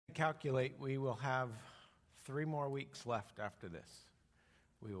calculate, we will have 3 more weeks left after this.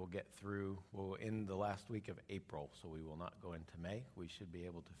 We will get through, we'll end the last week of April, so we will not go into May. We should be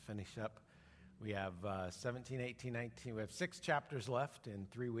able to finish up. We have 17, 18, 19, we have 6 chapters left in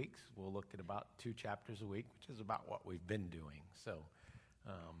 3 weeks. We'll look at about 2 chapters a week, which is about what we've been doing. So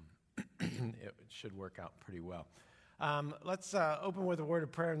it should work out pretty well. Let's open with a word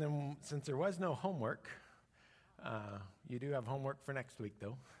of prayer, and then since there was no homework, you do have homework for next week,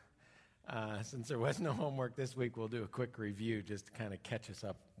 though. Since there was no homework this week, we'll do a quick review just to kind of catch us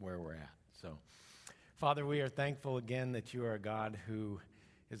up where we're at. So, Father, we are thankful again that you are a God who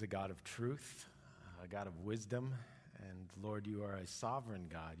is a God of truth, a God of wisdom, and Lord, you are a sovereign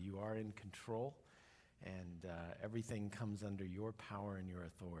God. You are in control, and everything comes under your power and your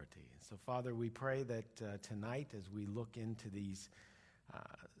authority. So, Father, we pray that tonight, as we look into these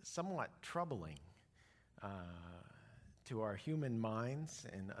somewhat troubling to our human minds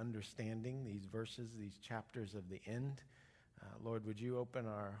and understanding these verses, these chapters of the end, Lord, would you open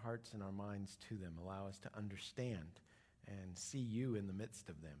our hearts and our minds to them, allow us to understand and see you in the midst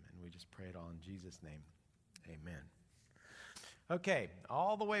of them. And we just pray it all in Jesus' name. Amen. Okay,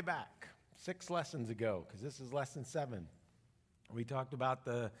 all the way back 6 lessons ago, because this is lesson 7, we talked about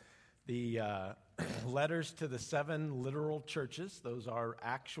the letters to the 7 literal churches. Those are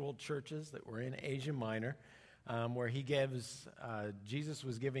actual churches that were in Asia Minor, where Jesus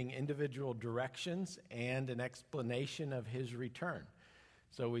was giving individual directions and an explanation of his return.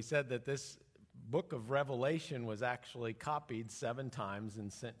 So we said that this book of Revelation was actually copied 7 times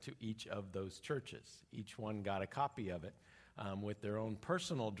and sent to each of those churches. Each one got a copy of it with their own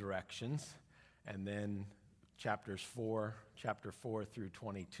personal directions, and then chapter 4 through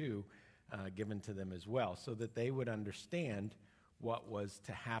 22 given to them as well, so that they would understand what was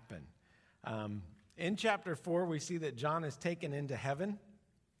to happen. In chapter 4, we see that John is taken into heaven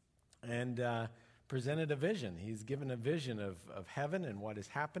and presented a vision. He's given a vision of heaven and what is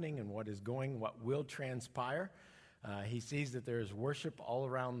happening and what will transpire. He sees that there is worship all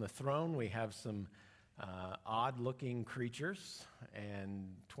around the throne. We have some odd-looking creatures and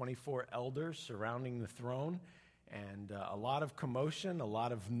 24 elders surrounding the throne, and a lot of commotion, a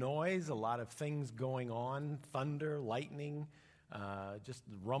lot of noise, a lot of things going on, thunder, lightning, just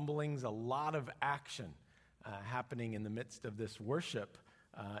rumblings, a lot of action happening in the midst of this worship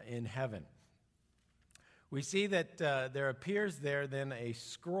in heaven. We see that there appears there then a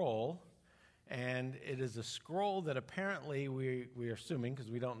scroll, and it is a scroll that apparently we are assuming,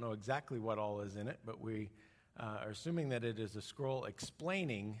 because we don't know exactly what all is in it, but we are assuming that it is a scroll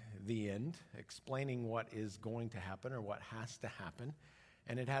explaining the end, explaining what is going to happen or what has to happen,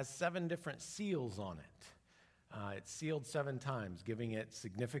 and it has 7 different seals on it. It's sealed 7 times, giving it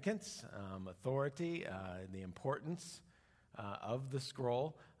significance, authority, the importance of the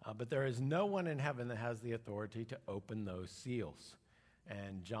scroll. But there is no one in heaven that has the authority to open those seals.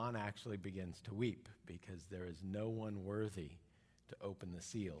 And John actually begins to weep because there is no one worthy to open the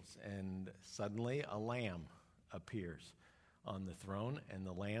seals. And suddenly a lamb appears on the throne, and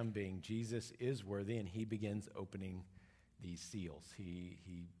the lamb, being Jesus, is worthy, and he begins opening these seals. He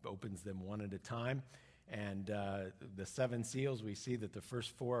opens them one at a time. And the 7 seals, we see that the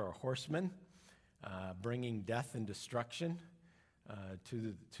first 4 are horsemen, bringing death and destruction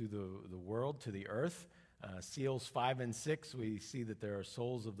to the world, to the earth. Seals 5 and 6, we see that there are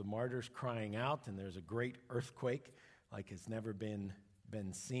souls of the martyrs crying out, and there's a great earthquake like it's never been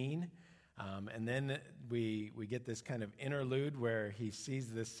seen. And then we get this kind of interlude where he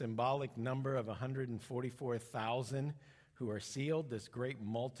sees this symbolic number of 144,000 who are sealed, this great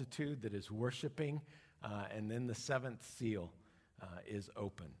multitude that is worshiping. And then the 7th seal is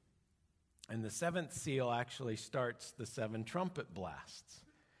open. And the 7th seal actually starts the 7 trumpet blasts.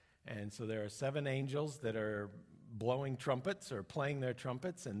 And so there are 7 angels that are blowing trumpets or playing their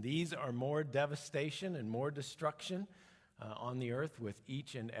trumpets, and these are more devastation and more destruction on the earth with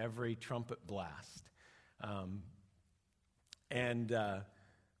each and every trumpet blast.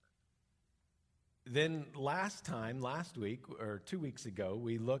 Then last week, or 2 weeks ago,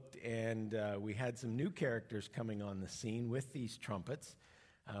 we looked and we had some new characters coming on the scene with these trumpets.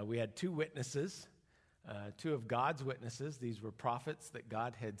 We had 2 witnesses, 2 of God's witnesses. These were prophets that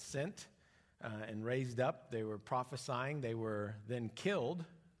God had sent and raised up. They were prophesying. They were then killed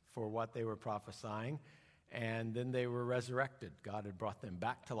for what they were prophesying, and then they were resurrected. God had brought them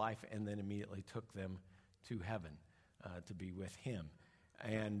back to life and then immediately took them to heaven to be with him.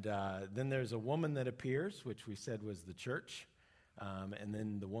 And then there's a woman that appears, which we said was the church. And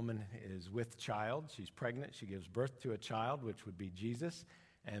then the woman is with child. She's pregnant. She gives birth to a child, which would be Jesus.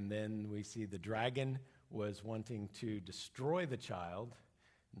 And then we see the dragon was wanting to destroy the child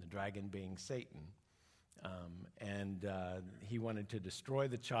and the dragon being Satan. He wanted to destroy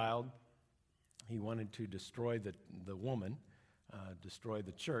the child. He wanted to destroy the woman, destroy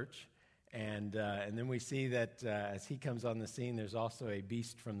the church. And then we see that as he comes on the scene, there's also a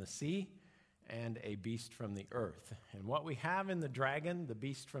beast from the sea and a beast from the earth. And what we have in the dragon, the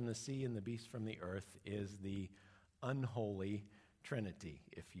beast from the sea and the beast from the earth, is the unholy trinity,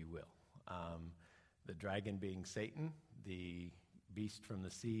 if you will. The dragon being Satan, the beast from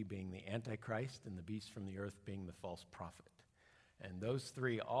the sea being the Antichrist, and the beast from the earth being the false prophet. And those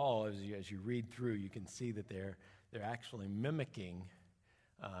three all, as you read through, you can see that they're actually mimicking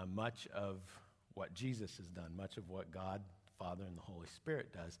much of what Jesus has done, much of what God, Father, and the Holy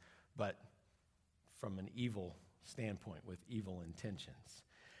Spirit does, but from an evil standpoint, with evil intentions.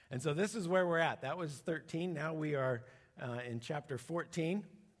 And so this is where we're at. That was 13. Now we are in chapter 14.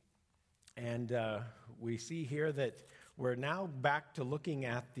 And we see here that we're now back to looking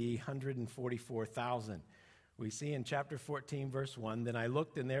at the 144,000. We see in chapter 14, verse 1, "Then I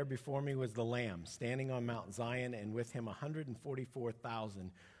looked, and there before me was the Lamb, standing on Mount Zion, and with him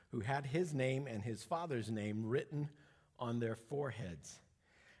 144,000, who had his name and his Father's name written on their foreheads.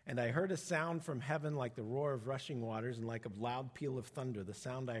 And I heard a sound from heaven like the roar of rushing waters and like a loud peal of thunder. The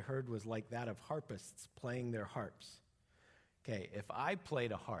sound I heard was like that of harpists playing their harps." Okay, if I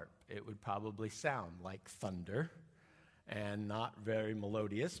played a harp, it would probably sound like thunder and not very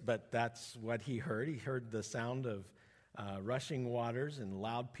melodious, but that's what he heard. He heard the sound of rushing waters and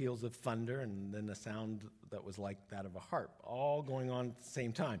loud peals of thunder, and then the sound that was like that of a harp, all going on at the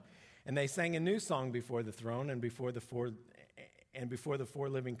same time. And they sang a new song before the throne and before the four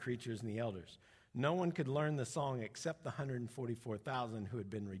living creatures and the elders. No one could learn the song except the 144,000 who had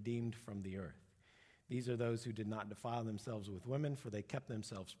been redeemed from the earth. These are those who did not defile themselves with women, for they kept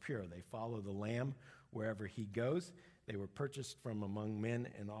themselves pure. They follow the Lamb wherever he goes. They were purchased from among men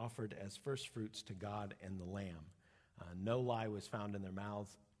and offered as firstfruits to God and the Lamb. No lie was found in their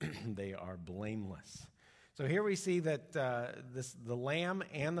mouths. They are blameless. So here we see that the Lamb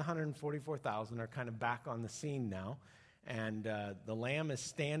and the 144,000 are kind of back on the scene now. And the Lamb is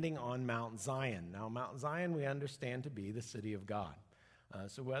standing on Mount Zion. Now, Mount Zion we understand to be the city of God.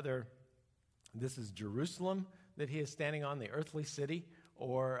 So whether this is Jerusalem that he is standing on, the earthly city,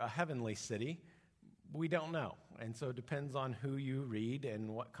 or a heavenly city, we don't know. And so it depends on who you read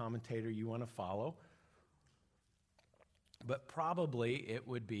and what commentator you want to follow. But probably it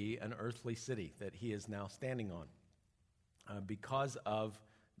would be an earthly city that he is now standing on because of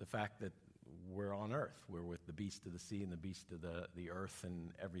the fact that we're on earth. We're with the beast of the sea and the beast of the earth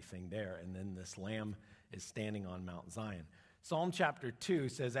and everything there. And then this Lamb is standing on Mount Zion. Psalm chapter 2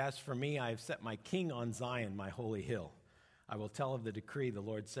 says, "As for me, I have set my king on Zion, my holy hill. I will tell of the decree. The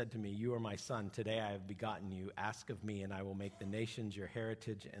Lord said to me, 'You are my son. Today I have begotten you. Ask of me, and I will make the nations your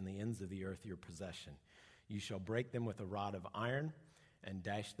heritage and the ends of the earth your possession. You shall break them with a rod of iron and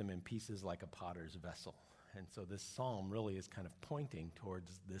dash them in pieces like a potter's vessel.'" And so this psalm really is kind of pointing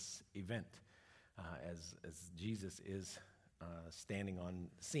towards this event as Jesus is standing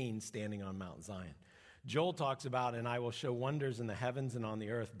on Mount Zion. Joel talks about, "And I will show wonders in the heavens and on the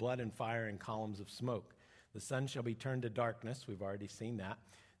earth, blood and fire and columns of smoke. The sun shall be turned to darkness," we've already seen that.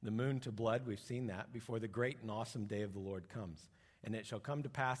 "The moon to blood," we've seen that, "before the great and awesome day of the Lord comes. And it shall come to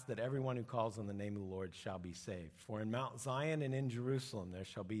pass that everyone who calls on the name of the Lord shall be saved. For in Mount Zion and in Jerusalem there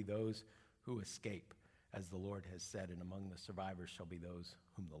shall be those who escape, as the Lord has said, and among the survivors shall be those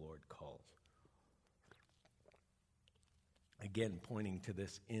whom the Lord calls." Again, pointing to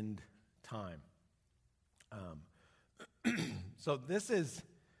this end time. So this is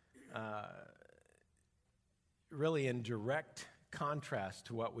really in direct contrast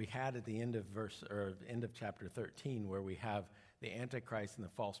to what we had at the end of chapter 13, where we have the Antichrist and the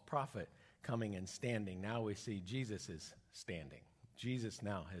false prophet coming and standing. Now we see Jesus is standing. Jesus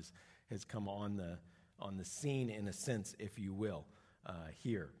now has come on the scene, in a sense, if you will,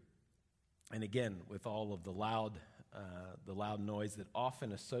 here. And again, with all of the loud noise that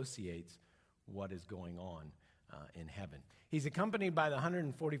often associates what is going on in heaven. He's accompanied by the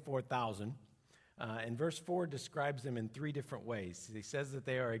 144,000. And verse 4 describes them in three different ways. He says that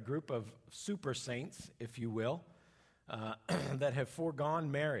they are a group of super saints, if you will, that have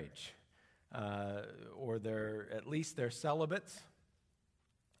foregone marriage, or at least they're celibates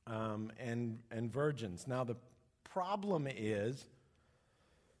and virgins. Now, the problem is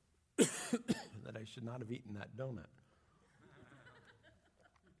that I should not have eaten that donut.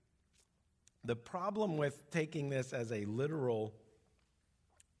 The problem with taking this as a literal,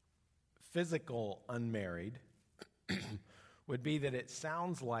 physical unmarried would be that it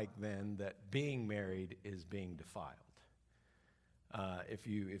sounds like then that being married is being defiled. If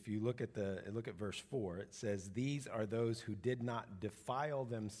you look at verse 4, it says, "These are those who did not defile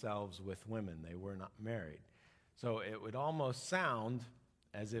themselves with women; they were not married." So it would almost sound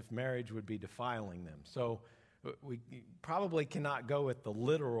as if marriage would be defiling them. So we probably cannot go with the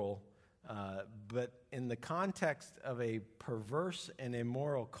literal, but in the context of a perverse and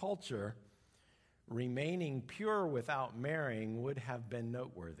immoral culture, remaining pure without marrying would have been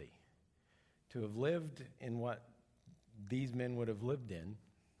noteworthy. To have lived in what these men would have lived in,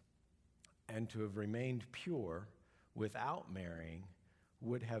 and to have remained pure without marrying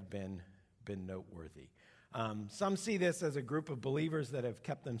would have been noteworthy. Some see this as a group of believers that have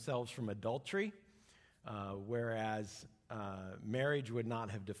kept themselves from adultery, whereas marriage would not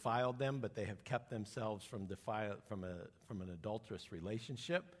have defiled them, but they have kept themselves from an adulterous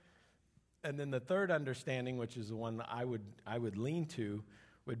relationship. And then the third understanding, which is the one that I would lean to,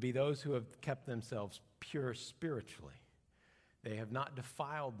 would be those who have kept themselves pure spiritually. They have not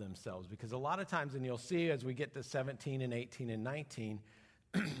defiled themselves, because a lot of times, and you'll see as we get to 17 and 18 and 19,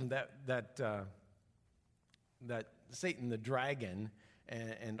 that Satan, the dragon,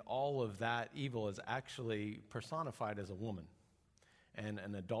 and all of that evil is actually personified as a woman and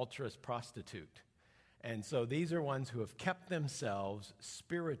an adulterous prostitute. And so these are ones who have kept themselves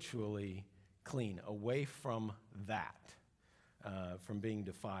spiritually clean, away from that, from being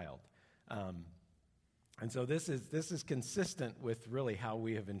defiled. And so this is consistent with really how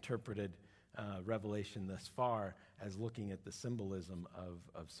we have interpreted Revelation thus far, as looking at the symbolism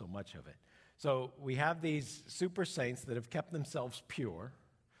of so much of it. So we have these super saints that have kept themselves pure,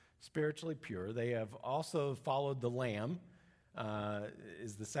 spiritually pure. They have also followed the Lamb,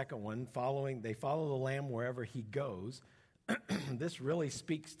 is the second one. They follow the Lamb wherever he goes. This really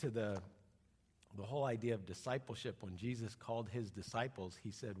speaks to the whole idea of discipleship. When Jesus called his disciples,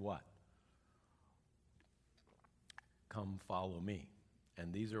 he said what? "Come follow me."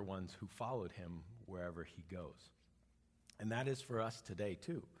 And these are ones who followed him wherever he goes. And that is for us today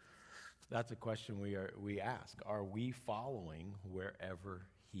too. That's a question we ask. Are we following wherever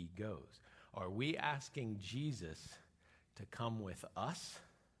he goes? Are we asking Jesus to come with us,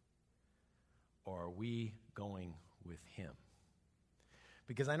 or are we going with him?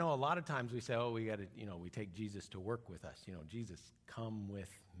 Because I know a lot of times we say, "Oh, we take Jesus to work with us. Jesus, come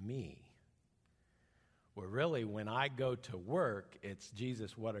with me." Well, really, when I go to work, it's,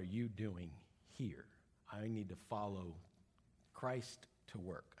 "Jesus, what are you doing here? I need to follow Christ to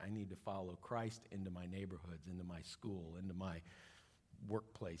work. I need to follow Christ into my neighborhoods, into my school, into my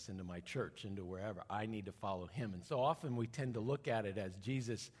workplace, into my church, into wherever. I need to follow him." And so often we tend to look at it as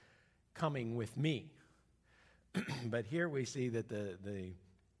Jesus coming with me. But here we see that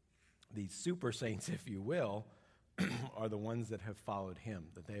these super saints, if you will, are the ones that have followed him,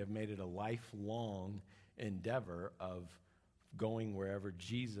 that they have made it a lifelong endeavor of going wherever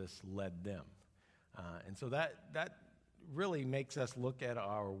Jesus led them. And so that really makes us look at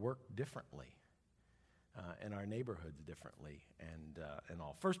our work differently, and our neighborhoods differently, and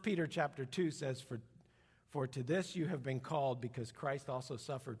all. 1 Peter chapter 2 says, For to this you have been called, because Christ also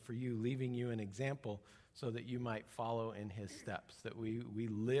suffered for you, leaving you an example so that you might follow in his steps," that we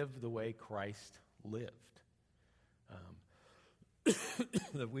live the way Christ lived,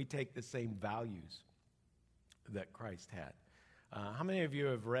 that we take the same values that Christ had. How many of you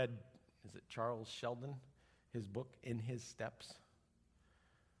have read, is it Charles Sheldon, his book, In His Steps?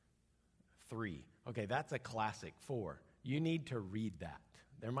 3. Okay, that's a classic. 4. You need to read that.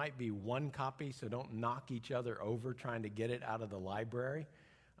 There might be one copy, so don't knock each other over trying to get it out of the library.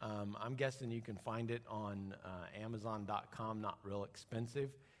 I'm guessing you can find it on Amazon.com, not real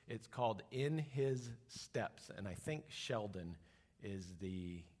expensive. It's called In His Steps, and I think Sheldon is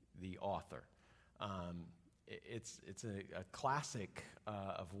the author. It's a classic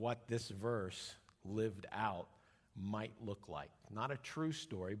of what this verse lived out might look like. Not a true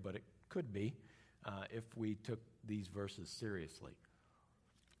story, but it could be if we took these verses seriously.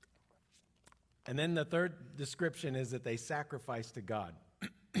 And then the third description is that they sacrificed to God.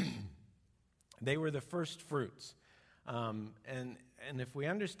 They were the first fruits. And if we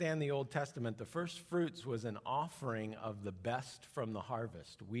understand the Old Testament, the first fruits was an offering of the best from the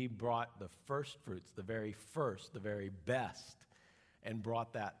harvest. We brought the first fruits, the very first, the very best, and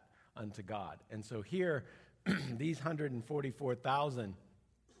brought that unto God. And so here, these 144,000,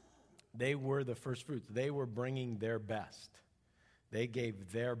 they were the first fruits. They were bringing their best. They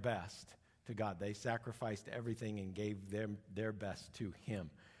gave their best to God. They sacrificed everything and gave their best to him.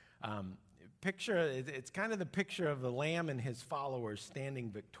 It's kind of the picture of the Lamb and his followers standing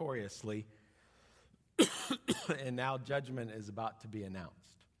victoriously, and now judgment is about to be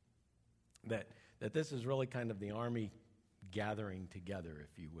announced. That this is really kind of the Army gathering together,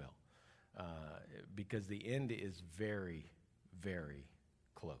 if you will, because the end is very, very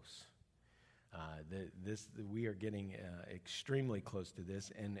close. We are getting extremely close to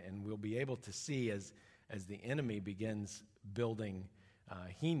this, and we'll be able to see as the enemy begins building,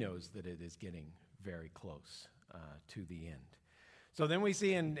 he knows that it is getting very close to the end. So then we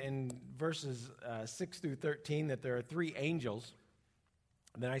see in verses 6 through 13 that there are three angels.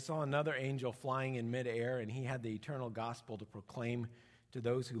 Then I saw another angel flying in midair, and he had the eternal gospel to proclaim to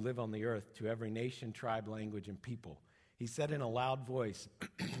those who live on the earth, to every nation, tribe, language, and people. He said in a loud voice,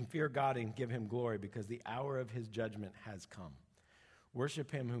 "Fear God and give him glory, because the hour of his judgment has come.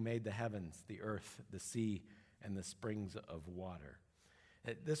 Worship him who made the heavens, the earth, the sea, and the springs of water."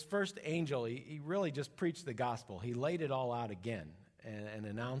 This first angel, he really just preached the gospel. He laid it all out again and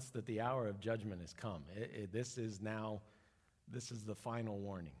announced that the hour of judgment has come. This is the final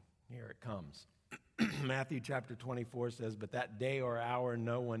warning. Here it comes. Matthew chapter 24 says, "But that day or hour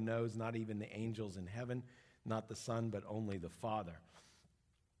no one knows, not even the angels in heaven, not the Son, but only the Father."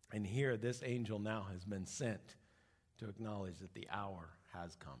 And here this angel now has been sent to acknowledge that the hour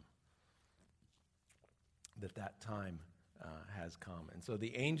has come, that time has come. And so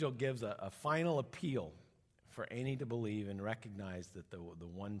the angel gives a final appeal for any to believe and recognize that the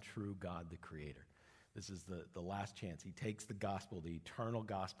one true God, the Creator. This is the last chance. He takes the gospel, the eternal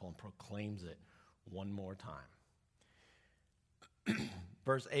gospel, and proclaims it one more time.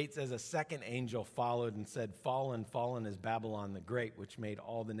 Verse 8 says, "A second angel followed and said, 'Fallen, fallen is Babylon the Great, which made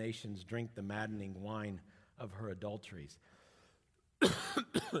all the nations drink the maddening wine of her adulteries.'"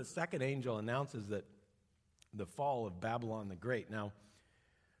 The second angel announces that the fall of Babylon the Great. Now,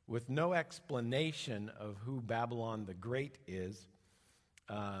 with no explanation of who Babylon the Great is,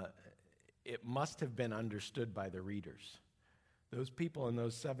 it must have been understood by the readers. Those people in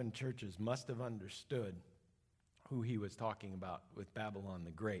those 7 churches must have understood who he was talking about with Babylon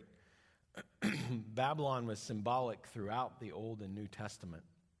the Great. Babylon was symbolic throughout the Old and New Testament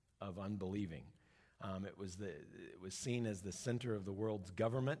of unbelieving. It was seen as the center of the world's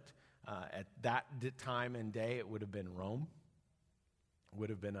government. At that time and day, it would have been Rome, would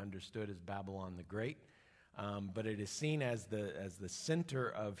have been understood as Babylon the Great. But it is seen as the center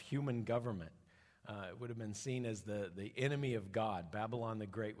of human government. It would have been seen as the enemy of God. Babylon the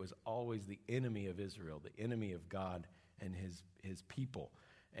Great was always the enemy of Israel, the enemy of God and his people.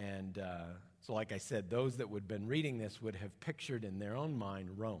 And so like I said, those that would have been reading this would have pictured in their own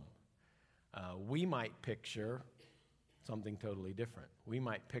mind Rome. We might picture something totally different. We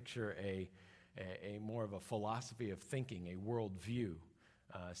might picture a more of a philosophy of thinking, a worldview,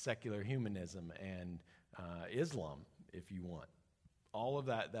 secular humanism, and Islam, if you want. All of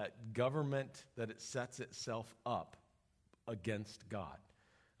that government that it sets itself up against God.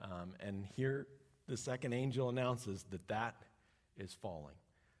 And here the second angel announces that is falling.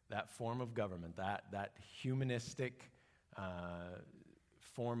 That form of government, that humanistic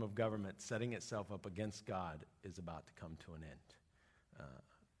form of government setting itself up against God is about to come to an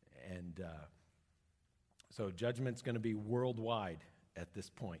end. So judgment's going to be worldwide at this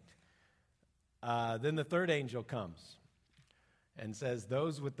point. Then the third angel comes and says,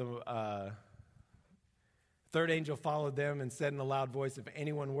 third angel followed them and said in a loud voice, "If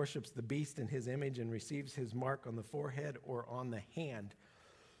anyone worships the beast in his image and receives his mark on the forehead or on the hand,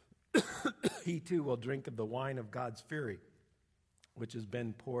 he too will drink of the wine of God's fury, which has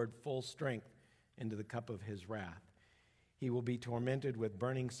been poured full strength into the cup of his wrath. He will be tormented with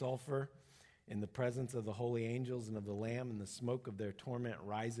burning sulfur in the presence of the holy angels and of the Lamb, and the smoke of their torment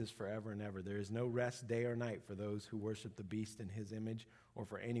rises forever and ever. There is no rest day or night for those who worship the beast in his image or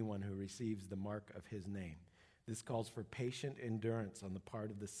for anyone who receives the mark of his name. This calls for patient endurance on the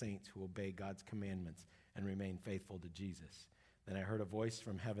part of the saints who obey God's commandments and remain faithful to Jesus." Then I heard a voice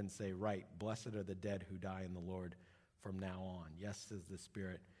from heaven say, "Write, blessed are the dead who die in the Lord from now on. Yes, says the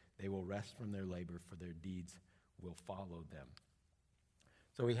Spirit, they will rest from their labor, for their deeds will follow them."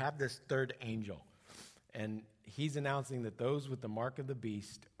 So we have this third angel, and he's announcing that those with the mark of the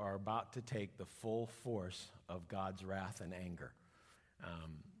beast are about to take the full force of God's wrath and anger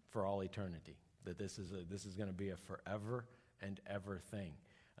for all eternity. That this is going to be a forever and ever thing.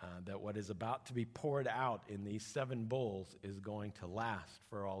 That what is about to be poured out in these 7 bowls is going to last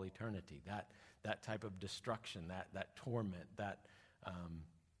for all eternity. That type of destruction, that torment, that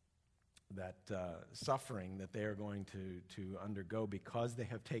suffering that they are going to undergo because they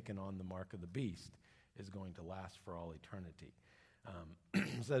have taken on the mark of the beast is going to last for all eternity.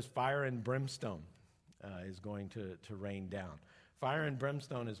 It says fire and brimstone is going to rain down. Fire and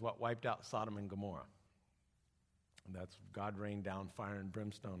brimstone is what wiped out Sodom and Gomorrah. And that's God rained down fire and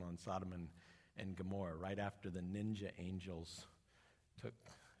brimstone on Sodom and Gomorrah, right after the ninja angels took,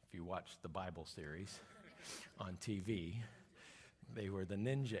 if you watch the Bible series on TV, they were the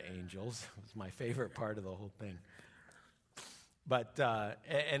ninja angels. It was my favorite part of the whole thing. But,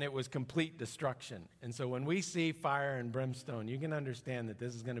 and it was complete destruction. And so when we see fire and brimstone, you can understand that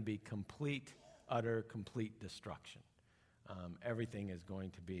this is going to be complete, utter, complete destruction. Everything is going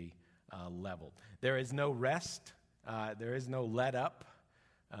to be leveled. There is no rest. There is no let up.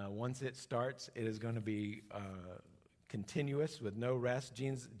 Once it starts, it is going to be continuous with no rest.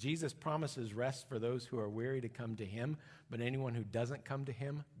 Jesus promises rest for those who are weary to come to him, but anyone who doesn't come to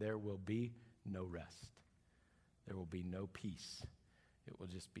him, there will be no rest. There will be no peace. It will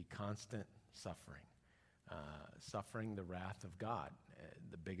just be constant suffering. Suffering the wrath of God.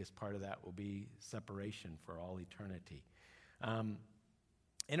 The biggest part of that will be separation for all eternity.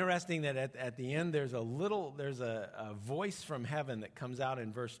 Interesting that at the end there's a voice from heaven that comes out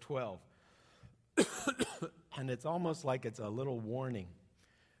in verse 12. And it's almost like it's a little warning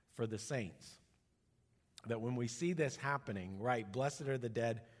for the saints. That when we see this happening, right, blessed are the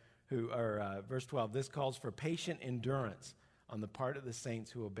dead who are, verse 12, this calls for patient endurance on the part of the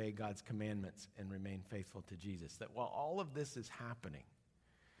saints who obey God's commandments and remain faithful to Jesus. That while all of this is happening,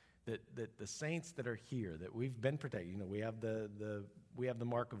 that the saints that are here, that we've been protected, we have the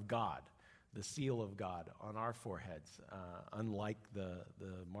mark of God, the seal of God on our foreheads, unlike the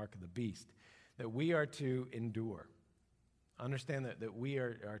mark of the beast, that we are to endure. Understand that we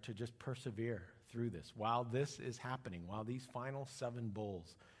are to just persevere through this. While this is happening, while these final 7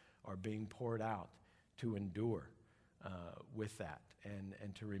 bowls are being poured out, to endure with that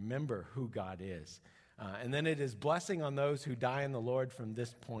and to remember who God is. And then it is blessing on those who die in the Lord from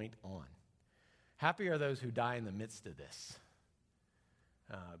this point on. Happy are those who die in the midst of this.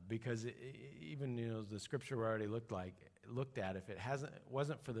 Because even the scripture we already looked at, if it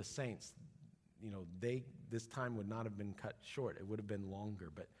wasn't for the saints, this time would not have been cut short. It would have been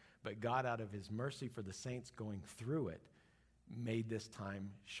longer. But God, out of his mercy for the saints going through it, made this time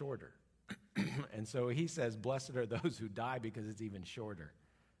shorter. And so he says, blessed are those who die because it's even shorter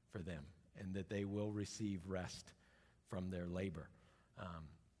for them, and that they will receive rest from their labor.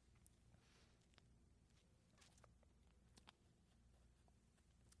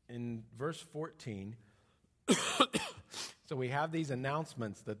 In verse 14, so we have these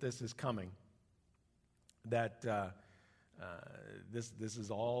announcements that this is coming, that this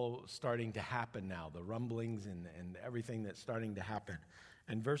is all starting to happen now, the rumblings and everything that's starting to happen.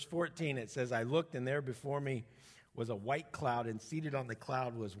 In verse 14, it says, I looked, and there before me was a white cloud, and seated on the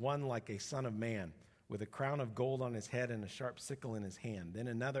cloud was one like a son of man, with a crown of gold on his head and a sharp sickle in his hand. Then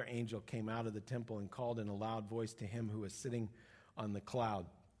another angel came out of the temple and called in a loud voice to him who was sitting on the cloud,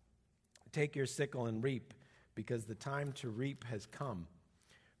 take your sickle and reap, because the time to reap has come.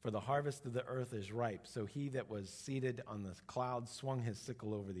 For the harvest of the earth is ripe. So he that was seated on the cloud swung his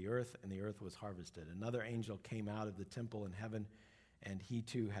sickle over the earth, and the earth was harvested. Another angel came out of the temple in heaven, and he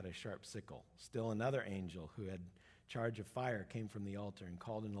too had a sharp sickle. Still another angel who had charge of fire came from the altar and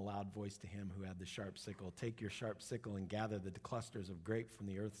called in a loud voice to him who had the sharp sickle, take your sharp sickle and gather the clusters of grape from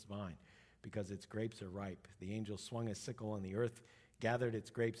the earth's vine, because its grapes are ripe. The angel swung his sickle on the earth, gathered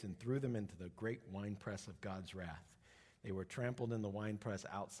its grapes, and threw them into the great winepress of God's wrath. They were trampled in the winepress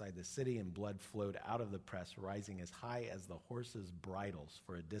outside the city, and blood flowed out of the press, rising as high as the horses' bridles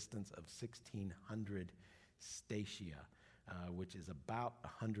for a distance of 1,600 stadia, which is about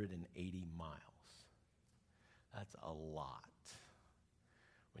 180 miles. That's a lot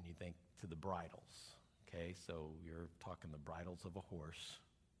when you think to the bridles. Okay, so you're talking the bridles of a horse,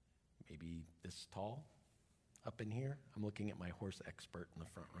 maybe this tall up in here. I'm looking at my horse expert in the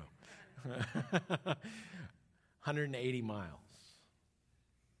front row. 180 miles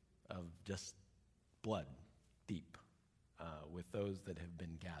of just blood deep with those that have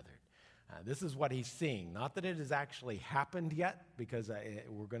been gathered. This is what he's seeing. Not that it has actually happened yet, because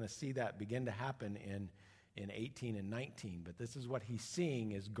we're going to see that begin to happen in 18 and 19. But this is what he's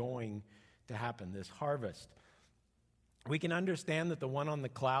seeing is going to happen, this harvest. We can understand that the one on the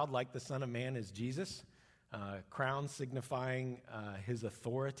cloud, like the Son of Man, is Jesus. Crown signifying his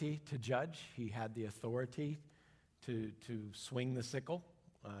authority to judge. He had the authority to swing the sickle,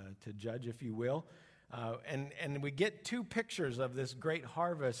 to judge, if you will. And we get 2 pictures of this great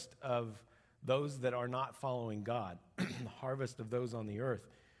harvest of those that are not following God, the harvest of those on the earth,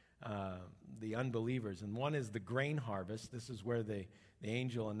 the unbelievers. And one is the grain harvest. This is where the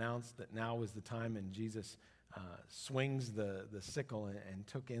angel announced that now was the time, and Jesus swings the sickle and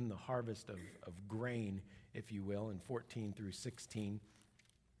took in the harvest of grain, if you will, in 14 through 16,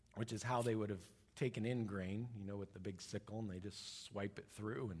 which is how they would have taken in grain, with the big sickle, and they just swipe it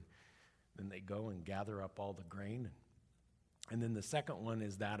through, and Then they go and gather up all the grain. And then the second one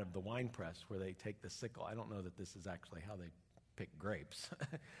is that of the winepress, where they take the sickle. I don't know that this is actually how they pick grapes,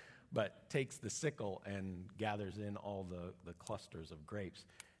 but takes the sickle and gathers in all the clusters of grapes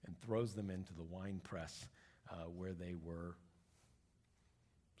and throws them into the winepress where they were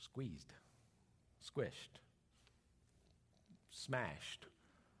squeezed, squished, smashed,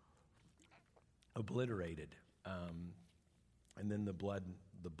 obliterated, and then the blood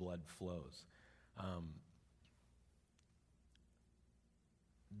flows.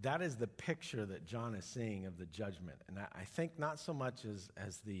 That is the picture that John is seeing of the judgment. And I think not so much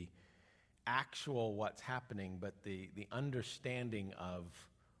as the actual what's happening, but the understanding of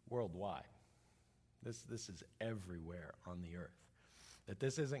worldwide. This is everywhere on the earth. That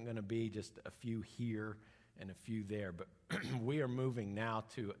this isn't going to be just a few here and a few there, but we are moving now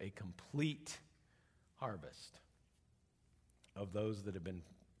to a complete harvest of those that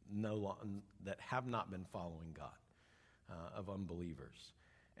have not been following God, of unbelievers.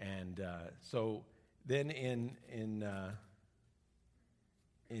 And so then in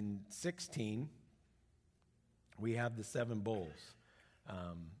 16, we have the seven bowls.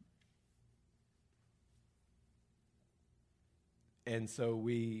 And so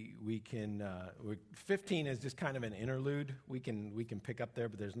we can 15 is just kind of an interlude. We can pick up there,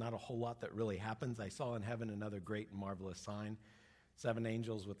 but there's not a whole lot that really happens. I saw in heaven another great and marvelous sign, 7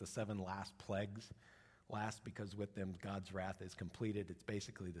 angels with the 7 last plagues. Last because with them God's wrath is completed. It's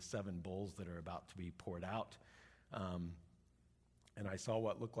basically the 7 bowls that are about to be poured out. And I saw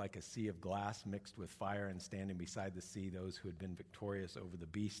what looked like a sea of glass mixed with fire, and standing beside the sea, those who had been victorious over the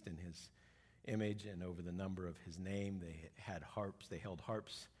beast and his image and over the number of his name. They had harps. They held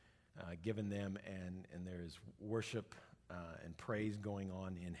harps given them, and there is worship and praise going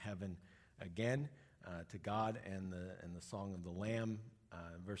on in heaven again to God and the song of the Lamb.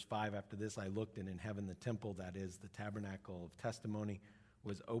 Verse 5, after this I looked, and in heaven the temple, that is the tabernacle of testimony,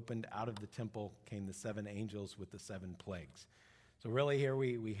 was opened. Out of the temple came the 7 angels with the 7 plagues. So really here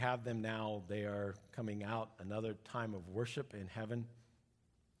we have them now. They are coming out, another time of worship in heaven.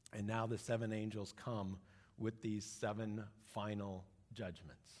 And now the 7 angels come with these 7 final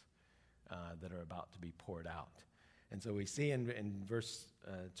judgments that are about to be poured out. And so we see in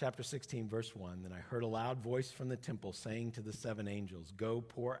chapter 16, verse 1, then I heard a loud voice from the temple saying to the 7 angels, go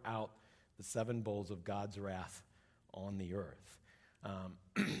pour out the 7 bowls of God's wrath on the earth.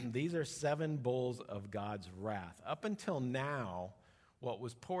 These are 7 bowls of God's wrath. Up until now, what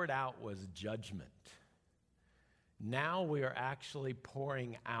was poured out was judgment. Now we are actually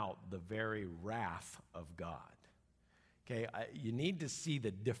pouring out the very wrath of God. Okay, you need to see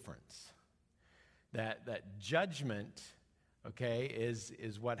the difference. That judgment, okay,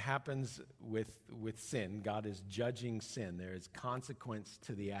 is what happens with sin. God is judging sin. There is consequence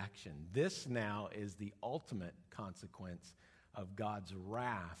to the action. This now is the ultimate consequence of God's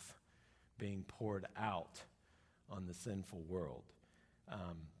wrath being poured out on the sinful world.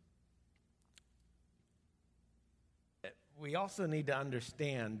 We also need to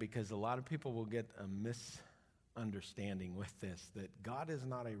understand, because a lot of people will get a misunderstanding with this, that God is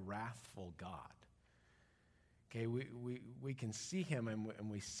not a wrathful God. Okay, we can see him, and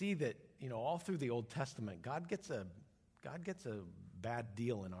we see that, all through the Old Testament, God gets a bad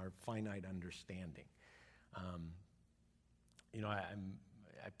deal in our finite understanding. I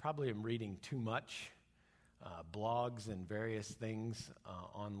probably am reading too much blogs and various things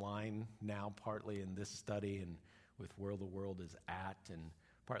online now, partly in this study and with where the world is at, and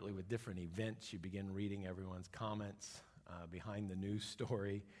partly with different events. You begin reading everyone's comments behind the news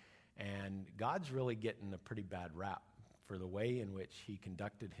story. And God's really getting a pretty bad rap for the way in which he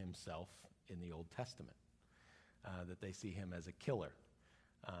conducted himself in the Old Testament, that they see him as a killer.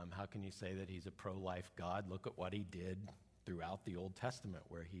 How can you say that he's a pro-life God? Look at what he did throughout the Old Testament,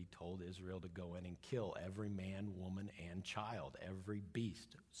 where he told Israel to go in and kill every man, woman, and child, every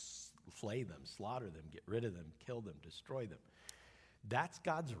beast, slay them, slaughter them, get rid of them, kill them, destroy them. That's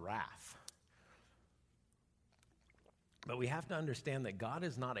God's wrath. But we have to understand that God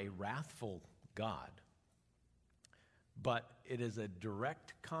is not a wrathful God, but it is a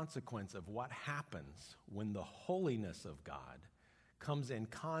direct consequence of what happens when the holiness of God comes in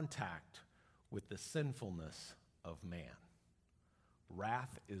contact with the sinfulness of man.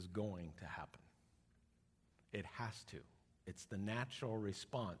 Wrath is going to happen. It has to. It's the natural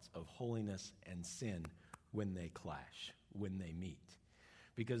response of holiness and sin when they clash, when they meet.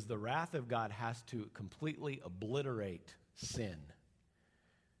 Because the wrath of God has to completely obliterate sin,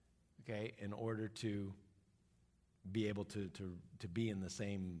 okay, in order to be able to be in the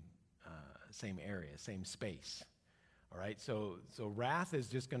same area, same space. All right, so wrath is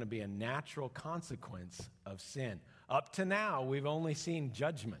just going to be a natural consequence of sin. Up to now, we've only seen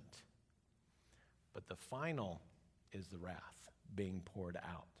judgment, but the final is the wrath being poured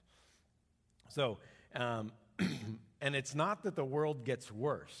out. So, and it's not that the world gets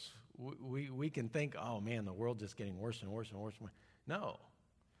worse. We can think, oh man, the world's just getting worse and worse and worse. No,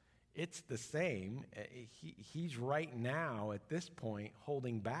 it's the same. He's right now at this point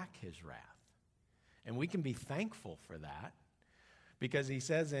holding back his wrath. And we can be thankful for that, because he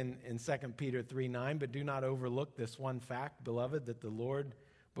says in 2 Peter 3:9, but do not overlook this one fact, beloved, that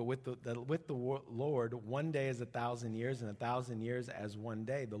with the Lord, one day is 1,000 years, and 1,000 years as one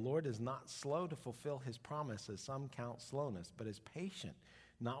day. The Lord is not slow to fulfill his promise, as some count slowness, but is patient,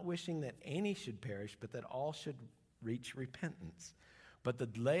 not wishing that any should perish, but that all should reach repentance. But the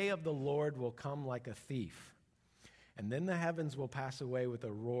delay of the Lord will come like a thief. And then the heavens will pass away with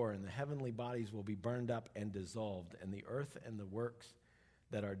a roar, and the heavenly bodies will be burned up and dissolved, and the earth and the works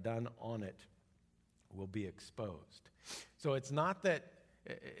that are done on it will be exposed. So it's not that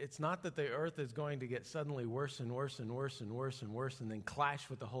the earth is going to get suddenly worse and worse and worse and worse and worse and then clash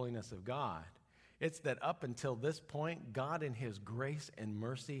with the holiness of God. It's that up until this point, God in his grace and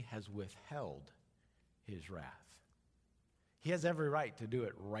mercy has withheld his wrath. He has every right to do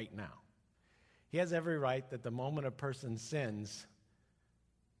it right now. He has every right that the moment a person sins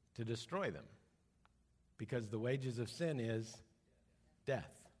to destroy them, because the wages of sin is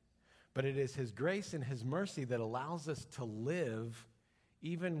death. But it is his grace and his mercy that allows us to live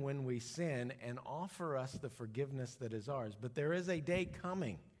even when we sin and offer us the forgiveness that is ours. But there is a day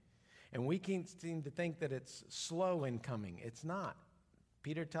coming, and we can seem to think that it's slow in coming. It's not.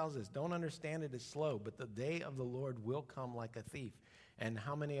 Peter tells us, don't understand it as slow, but the day of the Lord will come like a thief. And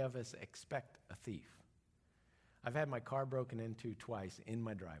how many of us expect a thief? I've had my car broken into twice in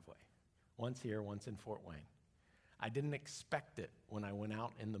my driveway. Once here, once in Fort Wayne. I didn't expect it when I went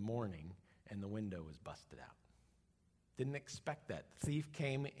out in the morning and the window was busted out. Didn't expect that. The thief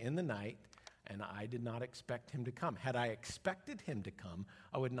came in the night, and I did not expect him to come. Had I expected him to come,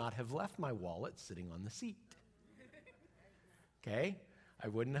 I would not have left my wallet sitting on the seat. Okay? I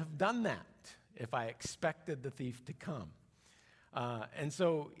wouldn't have done that if I expected the thief to come. And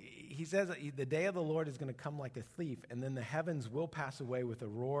so he says that the day of the Lord is going to come like a thief, and then the heavens will pass away with a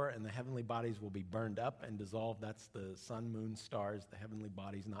roar, and the heavenly bodies will be burned up and dissolved. That's the sun, moon, stars, the heavenly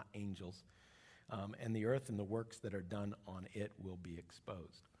bodies, not angels. And the earth and the works that are done on it will be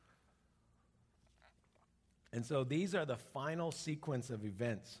exposed. And so these are the final sequence of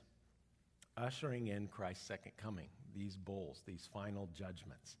events ushering in Christ's second coming, these bowls, these final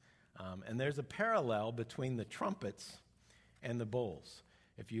judgments. And there's a parallel between the trumpets and the bowls.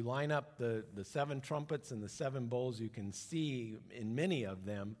 If you line up the 7 trumpets and the 7 bowls, you can see in many of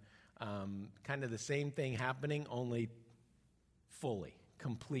them kind of the same thing happening, only fully,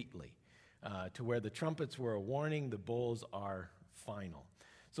 completely. To where the trumpets were a warning, the bowls are final.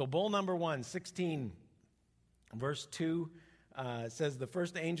 So bowl number 1, 16, verse 2, says, the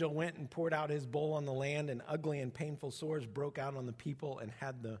first angel went and poured out his bowl on the land, and ugly and painful sores broke out on the people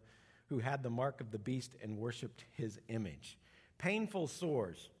who had the mark of the beast and worshipped his image. Painful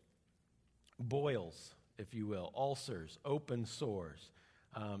sores, boils, if you will, ulcers, open sores,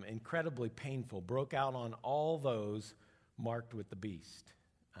 incredibly painful, broke out on all those marked with the beast.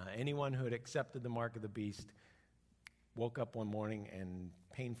 Anyone who had accepted the mark of the beast woke up one morning and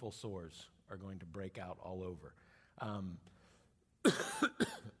painful sores are going to break out all over.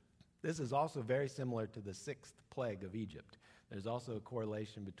 This is also very similar to the 6th plague of Egypt. There's also a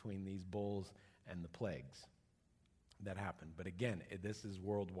correlation between these bowls and the plagues that happened. But again, this is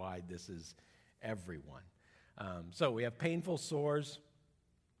worldwide. This is everyone. So we have painful sores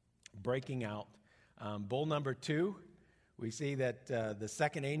breaking out. Bowl number 2, we see that the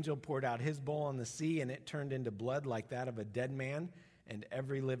second angel poured out his bowl on the sea, and it turned into blood like that of a dead man, and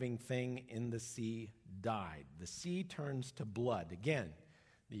every living thing in the sea died. The sea turns to blood. Again,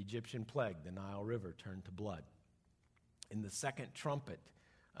 the Egyptian plague, the Nile River, turned to blood. In the second trumpet,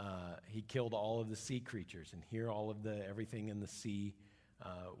 he killed all of the sea creatures, and here all of everything in the sea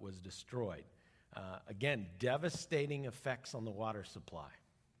was destroyed. Again, devastating effects on the water supply.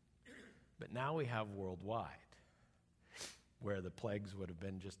 But now we have worldwide, where the plagues would have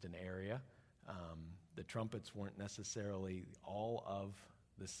been just an area. The trumpets weren't necessarily all of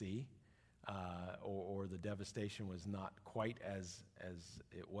the sea, or the devastation was not quite as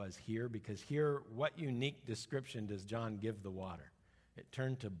it was here, because here, what unique description does John give the water? It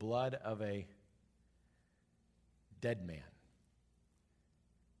turned to blood of a dead man.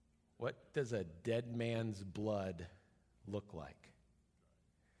 What does a dead man's blood look like?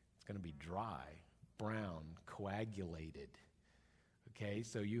 It's going to be dry, brown, coagulated. Okay,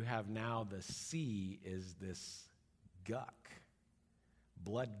 so you have now the sea is this guck,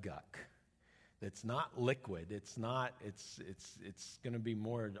 blood guck. It's not liquid. It's going to be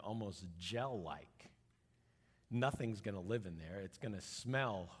more almost gel-like. Nothing's going to live in there. It's going to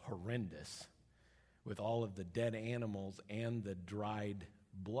smell horrendous with all of the dead animals and the dried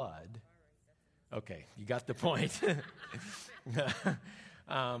blood. Okay, you got the point.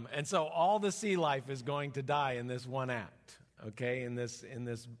 And so all the sea life is going to die in this one act. Okay, in this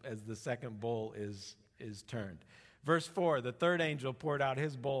as the second bowl is turned. Verse 4, the third angel poured out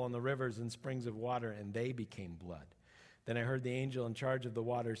his bowl on the rivers and springs of water, and they became blood. Then I heard the angel in charge of the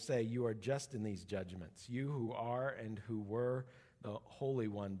waters say, you are just in these judgments, you who are and who were the Holy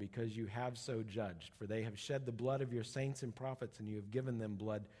One, because you have so judged. For they have shed the blood of your saints and prophets, and you have given them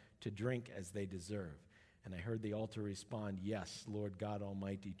blood to drink as they deserve. And I heard the altar respond, yes, Lord God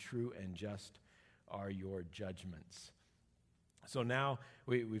Almighty, true and just are your judgments. So now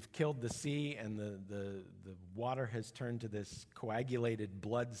we've killed the sea, and the water has turned to this coagulated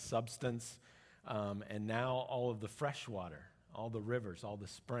blood substance, and now all of the fresh water, all the rivers, all the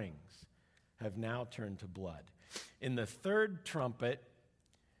springs have now turned to blood. In the third trumpet,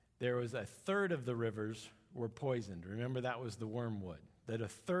 there was a third of the rivers were poisoned. Remember, that was the wormwood, that a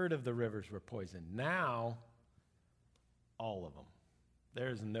third of the rivers were poisoned. Now, all of them. There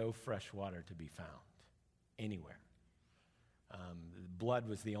is no fresh water to be found anywhere. Blood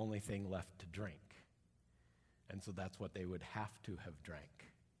was the only thing left to drink. And so that's what they would have to have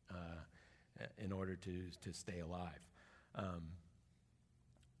drank in order to stay alive.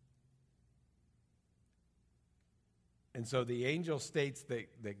 And so the angel states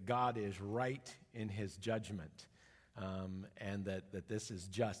that God is right in his judgment, and that this is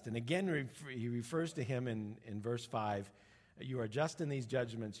just. And again, he refers to him in verse 5, you are just in these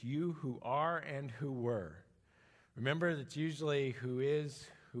judgments, you who are and who were. Remember, it's usually who is,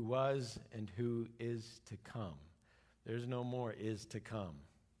 who was, and who is to come. There's no more is to come.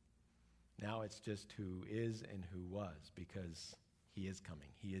 Now it's just who is and who was, because he is coming.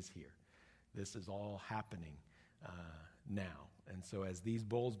 He is here. This is all happening now. And so as these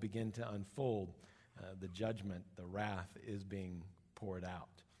bowls begin to unfold, the judgment, the wrath is being poured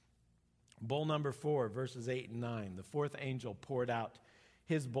out. Bowl number 4, verses 8 and 9. The fourth angel poured out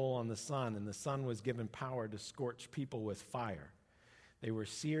his bowl on the sun, and the sun was given power to scorch people with fire. They were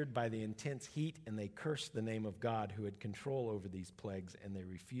seared by the intense heat, and they cursed the name of God who had control over these plagues, and they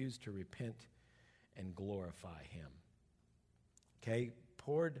refused to repent and glorify him. Okay,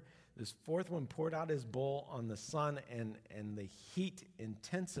 this fourth one poured out his bowl on the sun, and the heat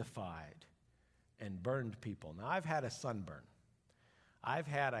intensified and burned people. Now, I've had a sunburn. I've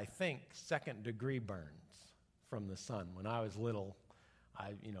had, I think, second-degree burns from the sun. When I was little,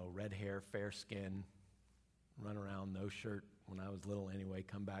 red hair, fair skin, run around, no shirt when I was little anyway,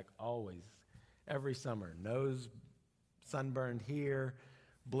 come back always, every summer. Nose sunburned here,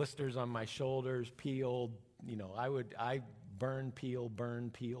 blisters on my shoulders, peeled. I burn, peel,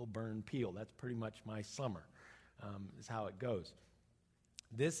 burn, peel, burn, peel. That's pretty much my summer, is how it goes.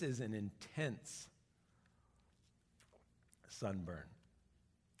 This is an intense sunburn.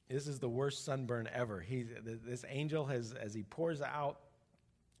 This is the worst sunburn ever. This angel has, as he pours out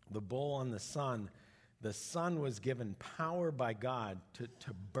the bowl on the sun was given power by God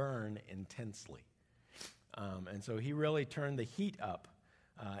to burn intensely. And so he really turned the heat up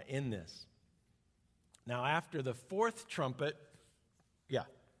in this. Now, after the fourth trumpet, yeah.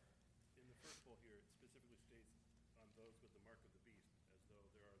 In the first bowl here, it specifically states on those with the mark of the beast, as though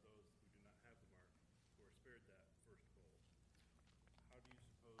there are those who do not have the mark, who are spared that first bowl. How do you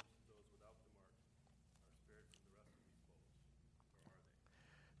suppose those without the mark are spared from the rest of these bowls? Or are they?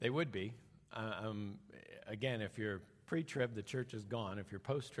 They would be. Again, if you're pre-trib, the church is gone. If you're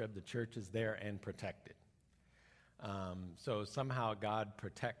post-trib, the church is there and protected. So somehow God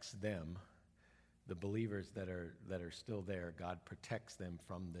protects them, the believers that are still there. God protects them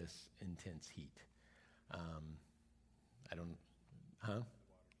from this intense heat.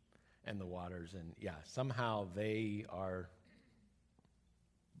 And the waters, and somehow they are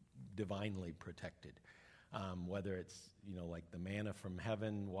divinely protected. Whether it's, like the manna from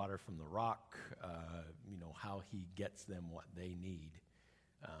heaven, water from the rock, how he gets them what they need.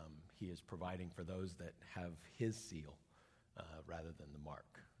 He is providing for those that have his seal rather than the mark.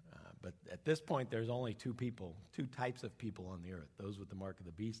 But at this point, there's only two types of people on the earth, those with the mark of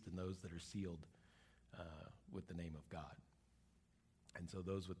the beast and those that are sealed with the name of God. And so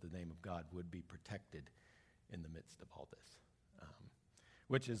those with the name of God would be protected in the midst of all this,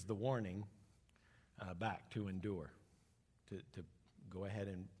 which is the warning back to endure, to go ahead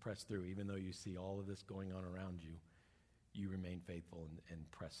and press through. Even though you see all of this going on around you, you remain faithful and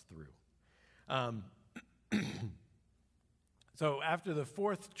press through. So after the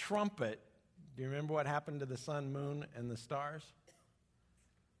fourth trumpet, do you remember what happened to the sun, moon, and the stars?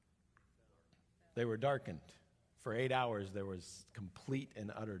 They were darkened. For 8 hours, there was complete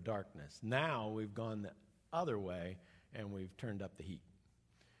and utter darkness. Now we've gone the other way, and we've turned up the heat.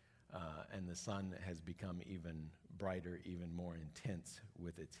 And the sun has become even brighter, even more intense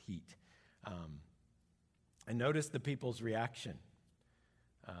with its heat. And notice the people's reaction.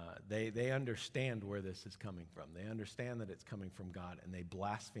 They understand where this is coming from. They understand that it's coming from God, and they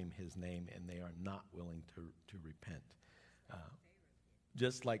blaspheme his name, and they are not willing to repent.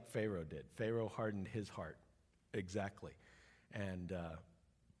 Just like Pharaoh did. Pharaoh hardened his heart. Exactly. And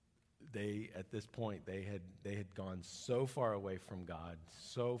they, at this point, they had gone so far away from God,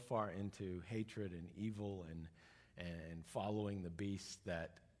 so far into hatred and evil and following the beast,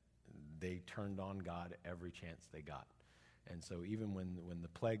 that they turned on God every chance they got. And so even when the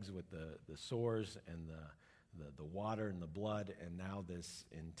plagues with the sores and the water and the blood, and now this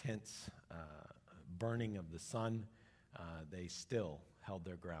intense burning of the sun, they still held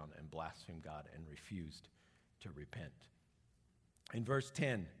their ground and blasphemed God and refused to repent. In verse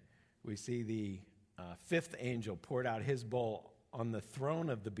 10, we see the fifth angel poured out his bowl on the throne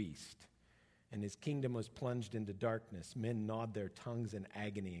of the beast, and his kingdom was plunged into darkness. Men gnawed their tongues in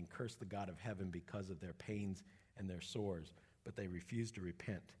agony and cursed the God of heaven because of their pains and their sores, but they refused to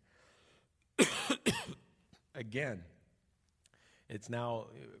repent. Again, it's now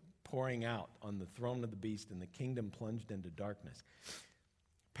pouring out on the throne of the beast, and the kingdom plunged into darkness.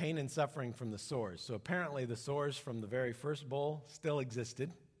 Pain and suffering from the sores. So apparently the sores from the very first bowl still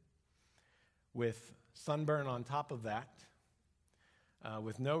existed, with sunburn on top of that,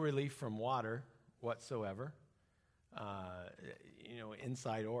 with no relief from water whatsoever,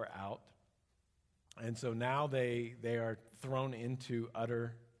 inside or out. And so now they are thrown into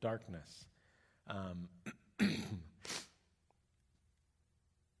utter darkness.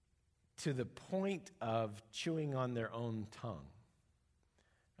 To the point of chewing on their own tongue.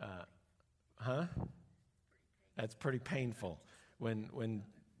 That's pretty painful. When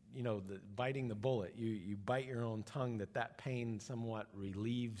biting the bullet, you bite your own tongue, that pain somewhat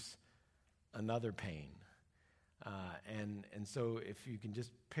relieves another pain. And so if you can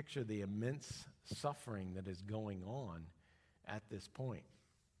just picture the immense suffering that is going on at this point.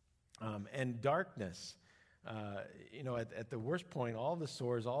 And darkness, at the worst point, all the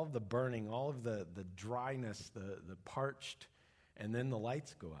sores, all of the burning, all of the dryness, the parched, and then the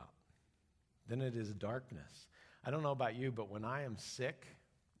lights go out. Then it is darkness. I don't know about you, but when I am sick,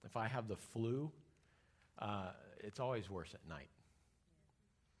 if I have the flu, it's always worse at night.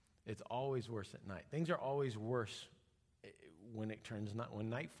 It's always worse at night. Things are always worse when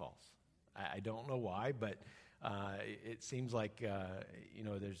night falls. I don't know why, but it seems like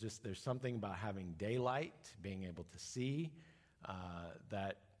there's something about having daylight, being able to see,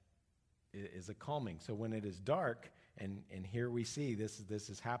 that is a calming. So when it is dark, and here we see this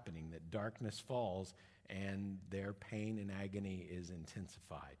is happening, that darkness falls and their pain and agony is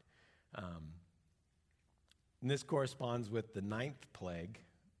intensified. And this corresponds with the 9th plague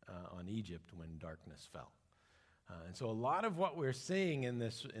on Egypt when darkness fell. And so a lot of what we're seeing in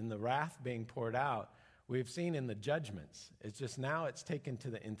the wrath being poured out, we've seen in the judgments. It's just now it's taken to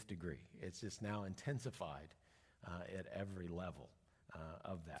the nth degree. It's just now intensified at every level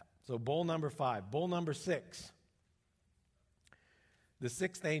of that. So bowl number 5. Bowl number 6. The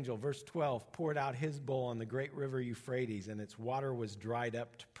 6th angel, verse 12, poured out his bowl on the great river Euphrates, and its water was dried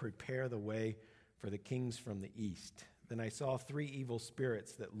up to prepare the way for the kings from the east. Then I saw 3 evil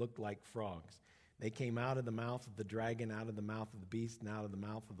spirits that looked like frogs. They came out of the mouth of the dragon, out of the mouth of the beast, and out of the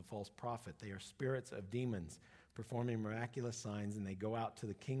mouth of the false prophet. They are spirits of demons, performing miraculous signs, and they go out to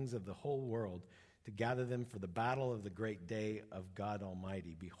the kings of the whole world to gather them for the battle of the great day of God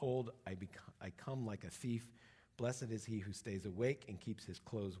Almighty. Behold, I come like a thief. Blessed is he who stays awake and keeps his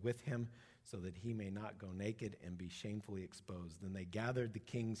clothes with him, so that he may not go naked and be shamefully exposed. Then they gathered the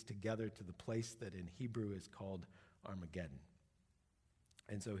kings together to the place that in Hebrew is called Armageddon.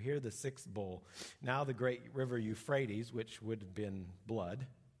 And so here the 6th bowl. Now the great river Euphrates, which would have been blood,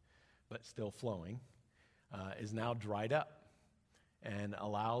 but still flowing, is now dried up and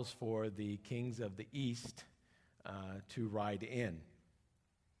allows for the kings of the east to ride in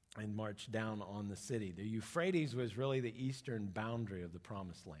and march down on the city. The Euphrates was really the eastern boundary of the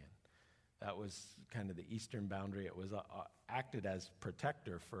Promised Land. That was kind of the eastern boundary. It was acted as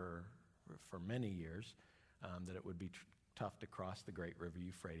protector for many years, that it would be tough to cross the great river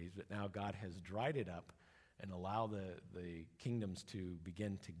Euphrates. But now God has dried it up, and allow the kingdoms to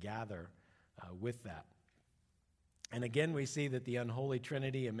begin to gather with that. And again, we see that the unholy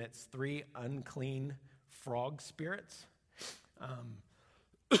trinity emits 3 unclean frog spirits.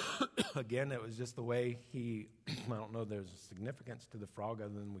 Again, it was just the way I don't know there's a significance to the frog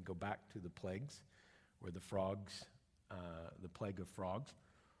other than we go back to the plagues, where the plague of frogs.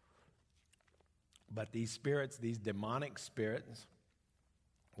 But these spirits, these demonic spirits,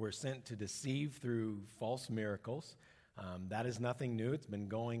 were sent to deceive through false miracles. That is nothing new. It's been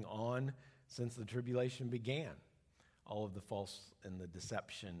going on since the tribulation began. All of the false and the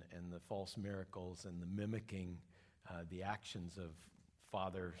deception and the false miracles and the mimicking the actions of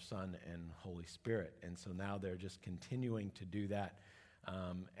Father, Son, and Holy Spirit. And so now they're just continuing to do that.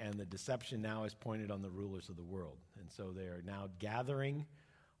 And the deception now is pointed on the rulers of the world. And so they are now gathering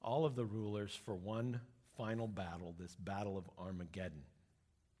all of the rulers for one final battle, this battle of Armageddon.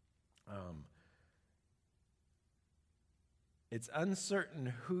 It's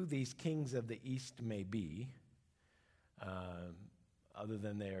uncertain who these kings of the east may be, other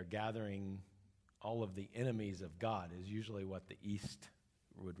than they are gathering all of the enemies of God, is usually what the east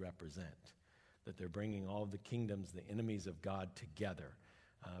would represent, that they're bringing all of the kingdoms, the enemies of God, together.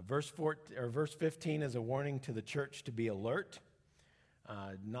 Verse 15 is a warning to the church to be alert,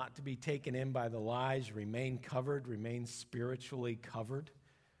 not to be taken in by the lies, remain covered, remain spiritually covered,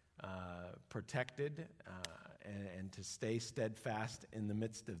 protected, and to stay steadfast in the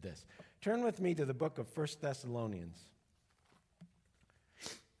midst of this. Turn with me to the book of 1 Thessalonians.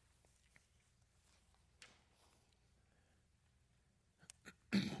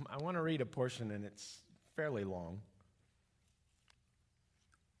 I want to read a portion, and it's fairly long.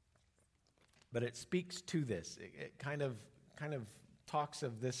 But it speaks to this. It kind of talks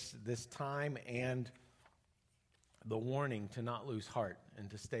of this time and the warning to not lose heart and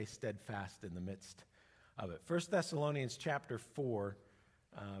to stay steadfast in the midst of it. 1 Thessalonians chapter 4,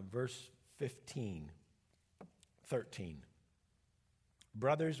 verse 13.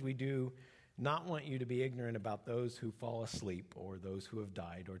 Brothers, we do not want you to be ignorant about those who fall asleep or those who have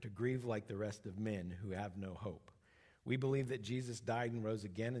died, or to grieve like the rest of men who have no hope. We believe that Jesus died and rose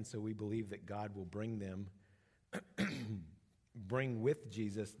again, and so we believe that God will bring with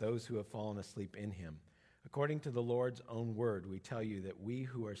Jesus those who have fallen asleep in him. According to the Lord's own word, we tell you that we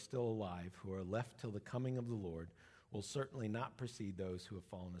who are still alive, who are left till the coming of the Lord, will certainly not precede those who have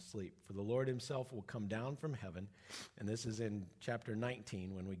fallen asleep. For the Lord himself will come down from heaven, and this is in chapter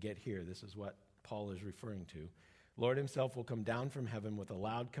 19 when we get here. This is what Paul is referring to. Lord himself will come down from heaven with a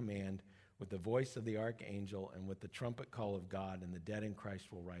loud command, with the voice of the archangel, and with the trumpet call of God, and the dead in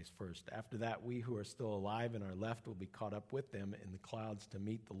Christ will rise first. After that, we who are still alive and are left will be caught up with them in the clouds to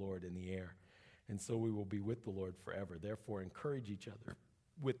meet the Lord in the air. And so we will be with the Lord forever. Therefore, encourage each other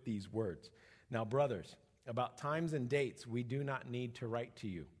with these words. Now, brothers, about times and dates we do not need to write to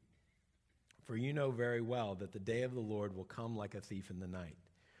you, for you know very well that the day of the Lord will come like a thief in the night.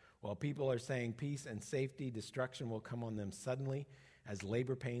 While people are saying peace and safety, destruction will come on them suddenly, as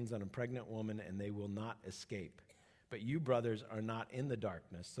labor pains on a pregnant woman, and they will not escape. But you, brothers, are not in the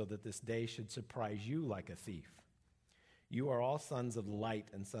darkness, so that this day should surprise you like a thief. You are all sons of the light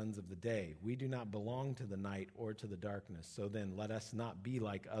and sons of the day. We do not belong to the night or to the darkness. So then let us not be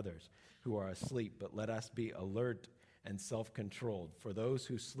like others who are asleep, but let us be alert and self-controlled. For those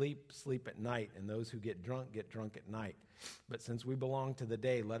who sleep, sleep at night, and those who get drunk at night. But since we belong to the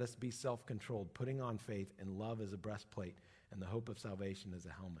day, let us be self-controlled, putting on faith and love as a breastplate, and the hope of salvation as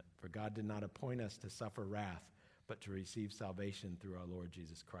a helmet. For God did not appoint us to suffer wrath, but to receive salvation through our Lord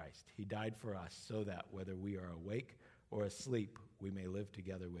Jesus Christ. He died for us so that whether we are awake or asleep, we may live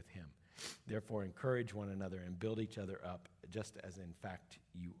together with him. Therefore, encourage one another and build each other up, just as in fact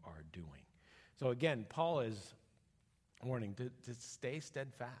you are doing. So again, Paul is warning to stay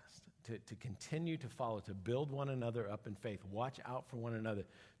steadfast, to continue to follow, to build one another up in faith. Watch out for one another.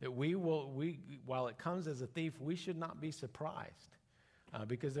 That while it comes as a thief, we should not be surprised,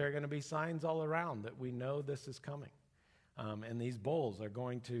 because there are going to be signs all around that we know this is coming. And these bowls are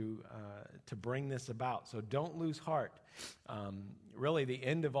going to bring this about. So don't lose heart. Really, the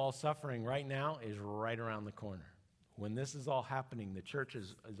end of all suffering right now is right around the corner. When this is all happening, the church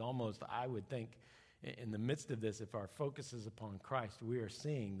is almost, I would think, in the midst of this, if our focus is upon Christ, we are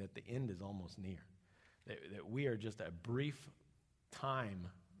seeing that the end is almost near. That we are just a brief time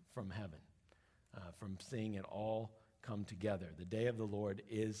from heaven, from seeing it all come together. The day of the Lord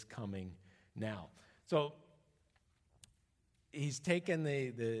is coming now. So he's taken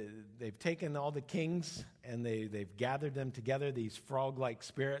they've taken all the kings and they've gathered them together, these frog-like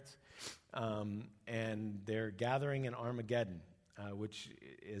spirits, and they're gathering in Armageddon, which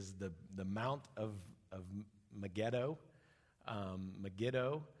is the mount of Megiddo.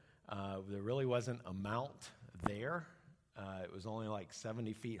 Megiddo, there really wasn't a mount there. It was only like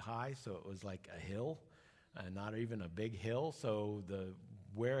 70 feet high, so it was like a hill, not even a big hill. So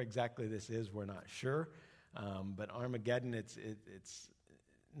where exactly this is, we're not sure. But Armageddon, it's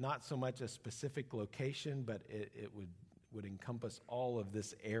not so much a specific location, but it would encompass all of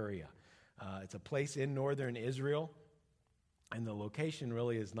this area. It's a place in northern Israel, and the location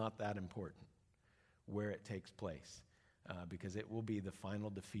really is not that important where it takes place, because it will be the final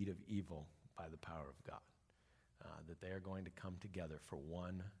defeat of evil by the power of God, that they are going to come together for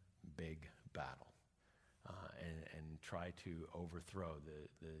one big battle and try to overthrow.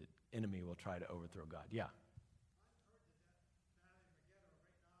 The enemy will try to overthrow God. Yeah?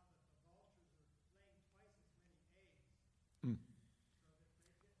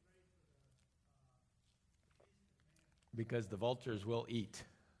 Because the vultures will eat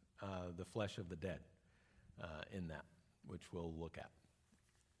the flesh of the dead in that, which we'll look at.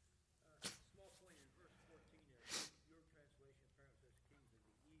 Small point in verse 14 there. Your translation apparently says kings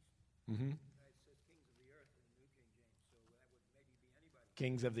of the east. Mm-hmm. It says kings of the earth in the New King James, so that would maybe be anybody.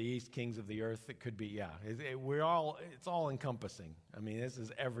 Kings of the east, kings of the earth. It could be, yeah. It's all encompassing. I mean, this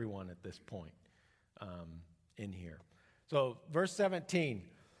is everyone at this point in here. So, verse 17,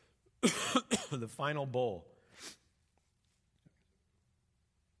 the final bowl.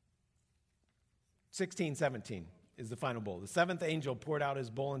 16, 17 is the final bowl. The seventh angel poured out his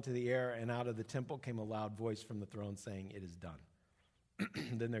bowl into the air, and out of the temple came a loud voice from the throne saying, "It is done."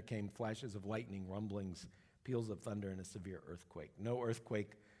 Then there came flashes of lightning, rumblings, peals of thunder, and a severe earthquake. No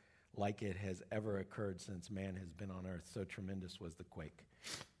earthquake like it has ever occurred since man has been on earth. So tremendous was the quake,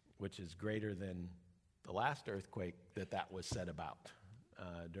 which is greater than the last earthquake that was said about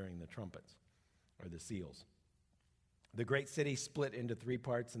during the trumpets or the seals. The great city split into three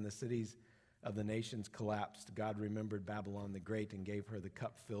parts, and the cities of the nations collapsed. God remembered Babylon the Great and gave her the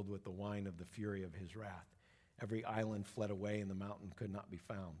cup filled with the wine of the fury of his wrath. Every island fled away, and the mountain could not be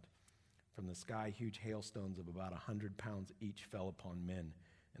found. From the sky, huge hailstones of about 100 pounds each fell upon men,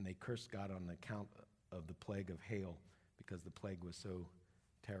 and they cursed God on account of the plague of hail, because the plague was so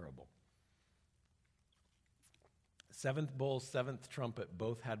terrible. Seventh bowl, seventh trumpet,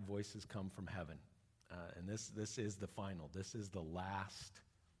 both had voices come from heaven. And this is the final. This is the last.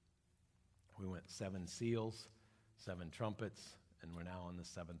 We went 7 seals, 7 trumpets, and we're now on the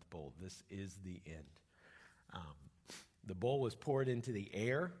 7th bowl. This is the end. The bowl was poured into the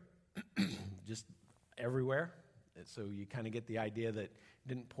air, just everywhere. So you kind of get the idea that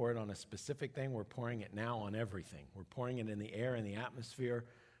didn't pour it on a specific thing. We're pouring it now on everything. We're pouring it in the air, in the atmosphere,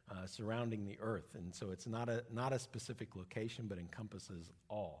 surrounding the earth. And so it's not a specific location, but encompasses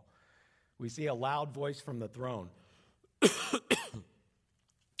all. We see a loud voice from the throne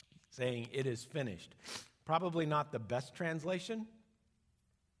saying, "It is finished." Probably not the best translation.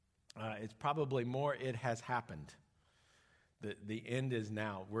 It's probably more, "It has happened." The end is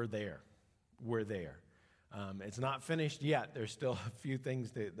now. We're there. We're there. It's not finished yet. There's still a few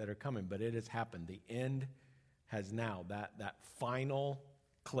things that are coming, but it has happened. The end has now. That final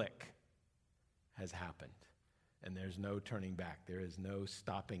click has happened, and there's no turning back. There is no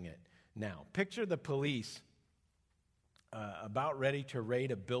stopping it now. Picture the police about ready to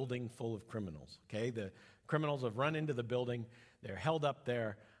raid a building full of criminals. Okay, the criminals have run into the building. They're held up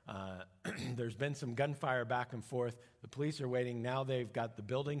there. There's been some gunfire back and forth. The police are waiting. Now they've got the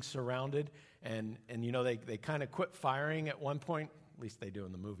building surrounded, and you know they kind of quit firing at one point. At least they do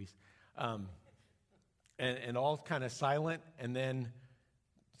in the movies, and all kind of silent. And then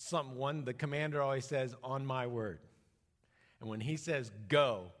the commander always says, "On my word," and when he says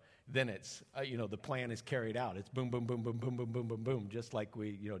 "go," then it's the plan is carried out. It's boom, boom, boom, boom, boom, boom, boom, boom, boom, just like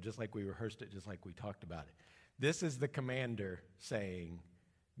we rehearsed it, just like we talked about it. This is the commander saying,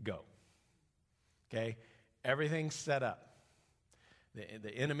 "Go." Okay, everything's set up.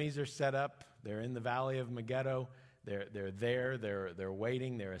 The enemies are set up. They're in the valley of Megiddo. They're there. They're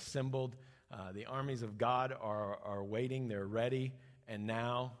waiting. They're assembled. The armies of God are waiting. They're ready. And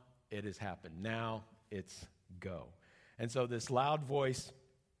now it has happened. Now it's go. And so this loud voice.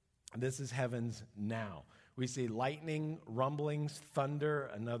 This is heaven's now. We see lightning, rumblings, thunder,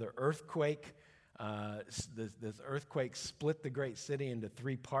 another earthquake. This earthquake split the great city into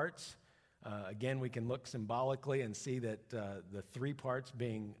 3 parts. Again, we can look symbolically and see that the 3 parts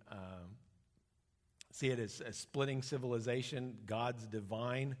see it as splitting civilization, God's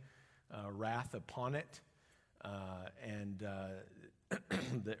divine wrath upon it. And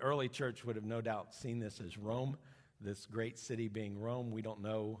the early church would have no doubt seen this as Rome. This great city being Rome. We don't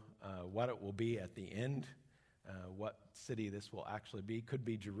know what it will be at the end, what city this will actually be. Could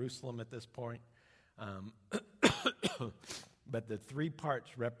be Jerusalem at this point. Um, but the three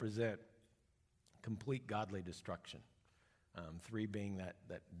parts represent complete godly destruction. Three being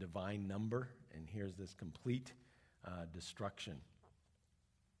that divine number, and here's this complete destruction.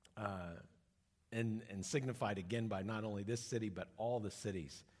 And signified again by not only this city, but all the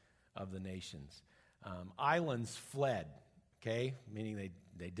cities of the nations. Islands fled, okay, meaning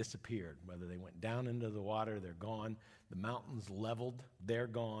they disappeared. Whether they went down into the water, they're gone. The mountains leveled, they're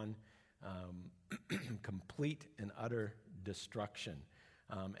gone. Complete and utter destruction.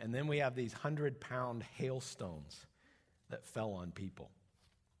 And then we have these 100-pound hailstones that fell on people.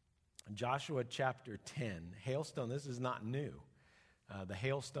 Joshua chapter 10, hailstone, this is not new. The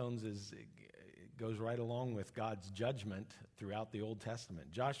hailstones it goes right along with God's judgment throughout the Old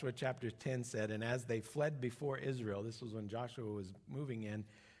Testament. Joshua chapter 10 said, and as they fled before Israel, this was when Joshua was moving in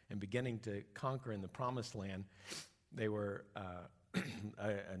and beginning to conquer in the promised land, they were,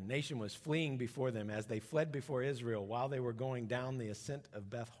 a nation was fleeing before them. As they fled before Israel, while they were going down the ascent of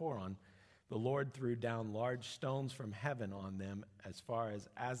Beth Horon, the Lord threw down large stones from heaven on them as far as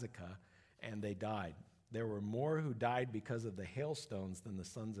Azekah, and they died. There were more who died because of the hailstones than the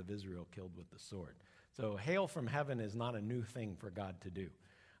sons of Israel killed with the sword. So hail from heaven is not a new thing for God to do.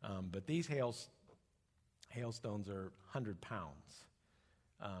 But these hailstones are 100 pounds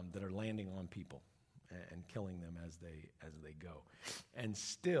that are landing on people and killing them as they go. And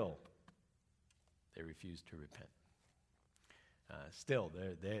still, they refuse to repent. Still,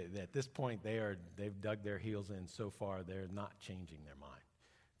 at this point, they've dug their heels in so far, they're not changing their mind.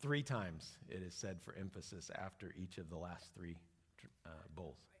 3 times it is said for emphasis after each of the last 3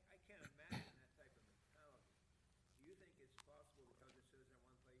 bowls. I can't imagine that type of mentality. Do you think it's possible because it says in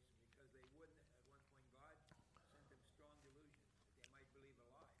one place, because they wouldn't, at one point God sent them strong delusion, that they might believe a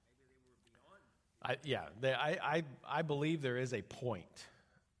lie. Maybe they were beyond. I believe there is a point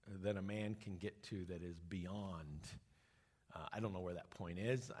that a man can get to that is beyond. I don't know where that point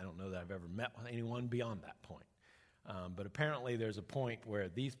is. I don't know that I've ever met anyone beyond that point. But apparently there's a point where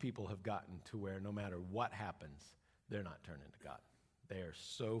these people have gotten to where no matter what happens, they're not turning to God. They are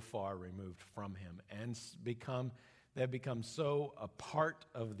so far removed from him and they've become so a part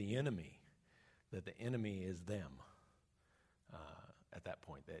of the enemy that the enemy is them at that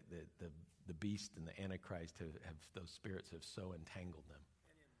point. The beast and the Antichrist have those spirits have so entangled them.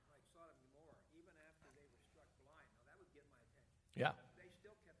 And in like Sodom and Gomorrah, even after they were struck blind, now that would get my attention. Yeah. They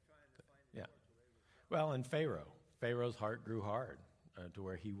still kept trying to find the Lord till they were struck. Well, and Pharaoh's heart grew hard to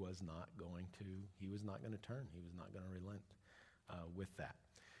where he was not going to turn. He was not going to relent with that.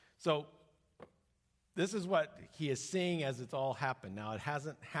 So this is what he is seeing as it's all happened. Now, it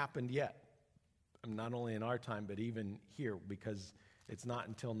hasn't happened yet, not only in our time, but even here, because it's not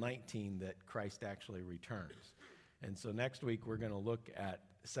until 19 that Christ actually returns. And so next week, we're going to look at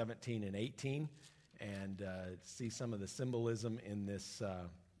 17 and 18 and see some of the symbolism in this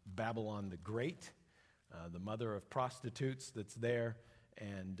Babylon the Great, the mother of prostitutes that's there,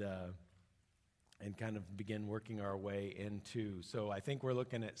 and kind of begin working our way into. So I think we're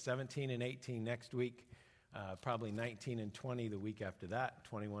looking at 17 and 18 next week, probably 19 and 20 the week after that,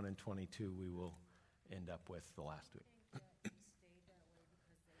 21 and 22 we will end up with the last week.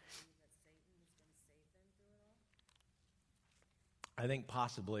 I think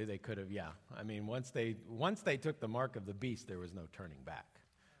possibly they could have, yeah. I mean, once they took the mark of the beast, there was no turning back.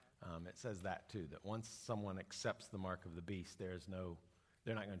 It says that too, that once someone accepts the mark of the beast, they're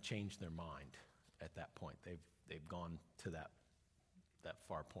not going to change their mind at that point. They've gone to that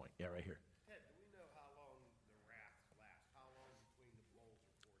far point. Yeah, right here. Ted, do we know how long the wrath lasts? How long between the bowls are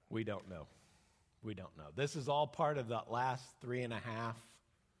poured out? We don't know. We don't know. This is all part of that last 3.5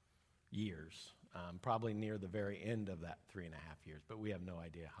 years, probably near the very end of that 3.5 years, but we have no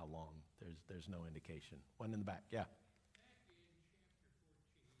idea how long. There's no indication. One in the back, yeah.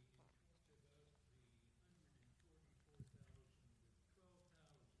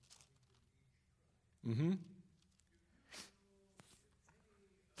 Mm-hmm.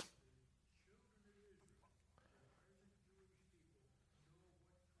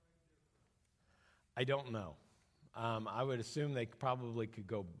 I don't know. I would assume they probably could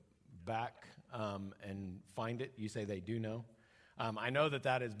go back and find it. You say they do know. I know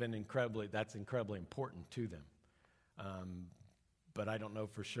that has been incredibly important to them. But I don't know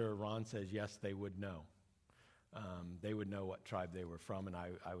for sure. Ron says yes, they would know. They would know what tribe they were from, and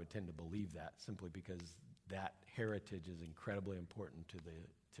I would tend to believe that simply because that heritage is incredibly important to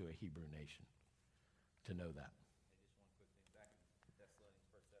a Hebrew nation, to know that.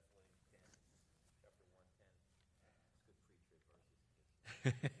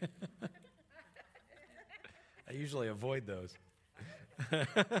 I usually avoid those. Now,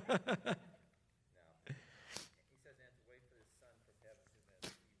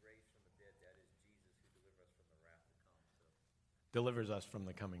 delivers us from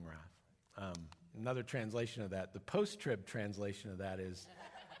the coming wrath. Another translation of that, the post-trib translation of that is,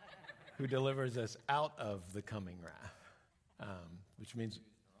 who delivers us out of the coming wrath, which means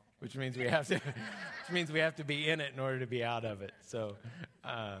we have to be in it in order to be out of it. So,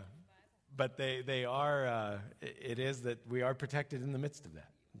 but they are. It is that we are protected in the midst of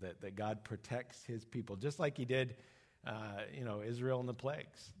that God protects His people, just like He did, Israel and the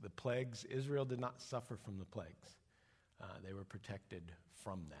plagues. The plagues, Israel did not suffer from the plagues. They were protected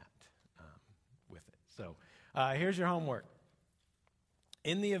from that with it. So here's your homework.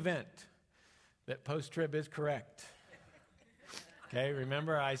 In the event that post-trib is correct, okay,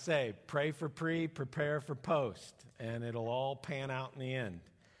 remember I say, pray for pre, prepare for post, and it'll all pan out in the end.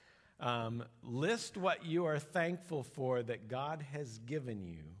 List what you are thankful for that God has given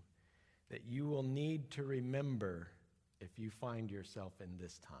you that you will need to remember if you find yourself in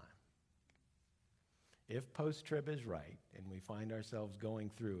this time. If post-trib is right and we find ourselves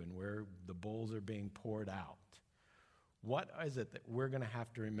going through and where the bowls are being poured out, what is it that we're going to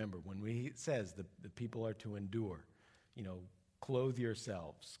have to remember when it says the people are to endure? Clothe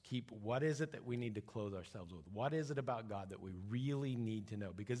yourselves. What is it that we need to clothe ourselves with? What is it about God that we really need to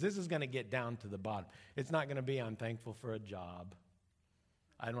know? Because this is going to get down to the bottom. It's not going to be, I'm thankful for a job.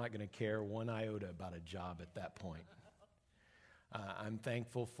 I'm not going to care one iota about a job at that point. I'm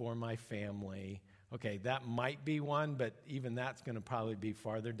thankful for my family. Okay, that might be one, but even that's going to probably be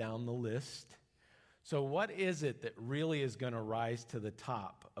farther down the list. So what is it that really is going to rise to the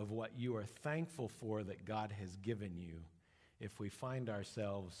top of what you are thankful for that God has given you if we find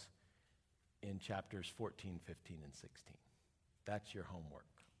ourselves in chapters 14, 15, and 16? That's your homework.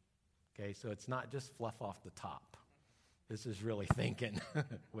 Okay, so it's not just fluff off the top. This is really thinking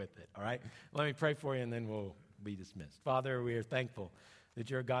with it, all right? Let me pray for you, and then we'll be dismissed. Father, we are thankful that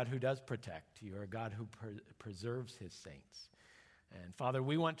you're a God who does protect. You're a God who preserves His saints. And Father,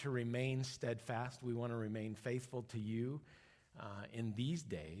 we want to remain steadfast. We want to remain faithful to you in these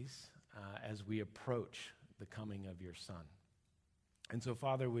days as we approach the coming of your Son. And so,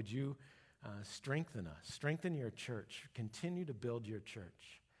 Father, would you strengthen us, strengthen your church, continue to build your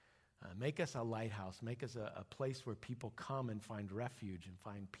church. Make us a lighthouse, make us a place where people come and find refuge and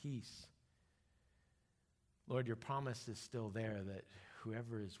find peace. Lord, your promise is still there that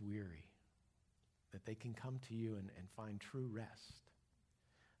whoever is weary, that they can come to you and find true rest,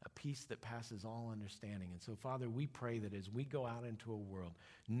 a peace that passes all understanding. And so, Father, we pray that as we go out into a world,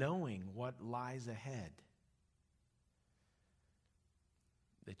 knowing what lies ahead,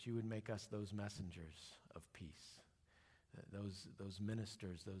 that you would make us those messengers of peace, those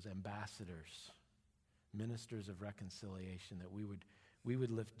ministers, those ambassadors, ministers of reconciliation, that we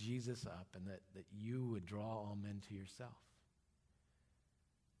would lift Jesus up and that you would draw all men to yourself.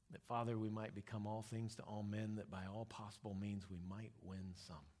 That, Father, we might become all things to all men, that by all possible means we might win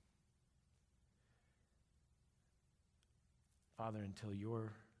some. Father, until you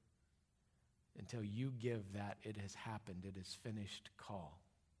give that it has happened, it is finished call,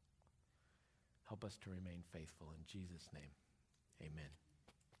 help us to remain faithful. In Jesus' name, amen.